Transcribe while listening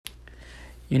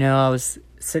I was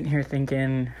sitting here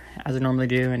thinking, as I normally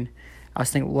do, and I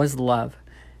was thinking, what is love?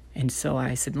 And so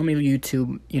I said, let me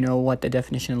YouTube, what the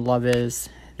definition of love is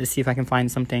to see if I can find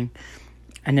something.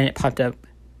 And then it popped up,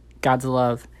 God's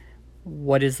love.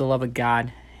 What is the love of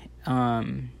God?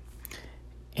 And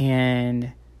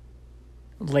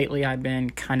lately I've been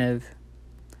kind of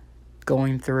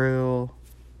going through,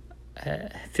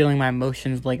 feeling my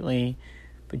emotions lately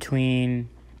between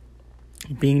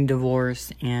being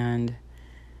divorced and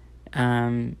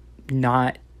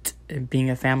not being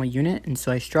a family unit. And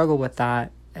so I struggle with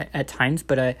that at times,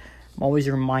 but I'm always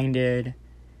reminded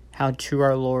how true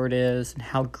our Lord is and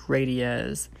how great He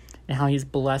is and how He's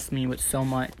blessed me with so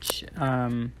much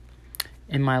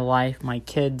in my life, my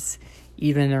kids,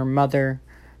 even their mother,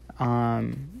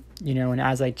 and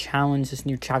as I challenge this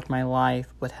new chapter of my life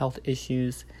with health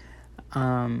issues,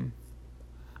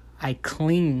 I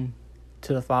cling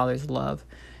to the Father's love,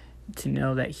 to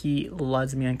know that He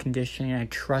loves me unconditionally and I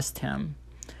trust Him.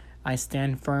 I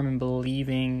stand firm in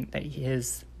believing that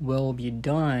His will be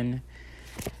done.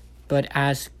 But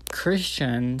as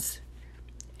Christians,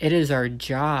 it is our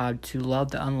job to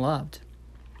love the unloved.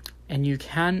 And you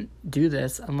can't do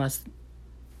this unless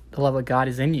the love of God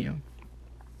is in you.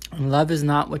 And love is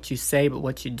not what you say, but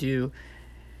what you do.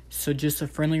 So just a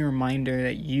friendly reminder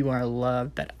that you are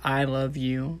loved, that I love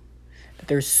you, that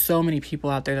there's so many people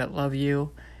out there that love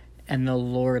you, and the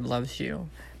Lord loves you.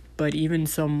 But even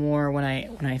so more, when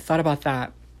I thought about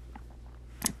that,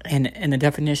 and the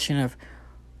definition of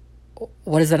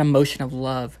what is that emotion of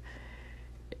love,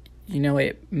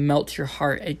 it melts your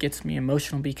heart. It gets me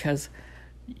emotional because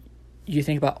you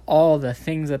think about all the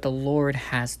things that the Lord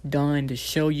has done to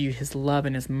show you His love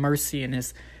and His mercy and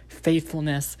His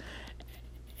faithfulness.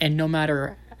 And no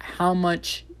matter how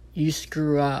much you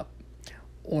screw up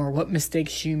or what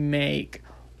mistakes you make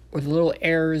or the little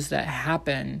errors that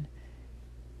happen,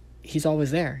 He's always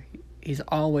there. He's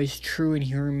always true, and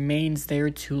He remains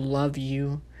there to love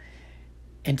you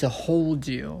and to hold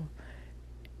you.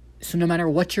 So no matter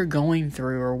what you're going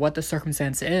through or what the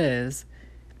circumstance is,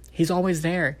 He's always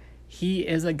there. He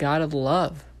is a God of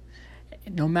love.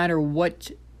 No matter what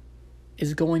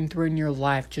is going through in your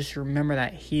life, just remember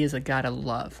that He is a God of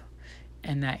love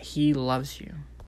and that He loves you.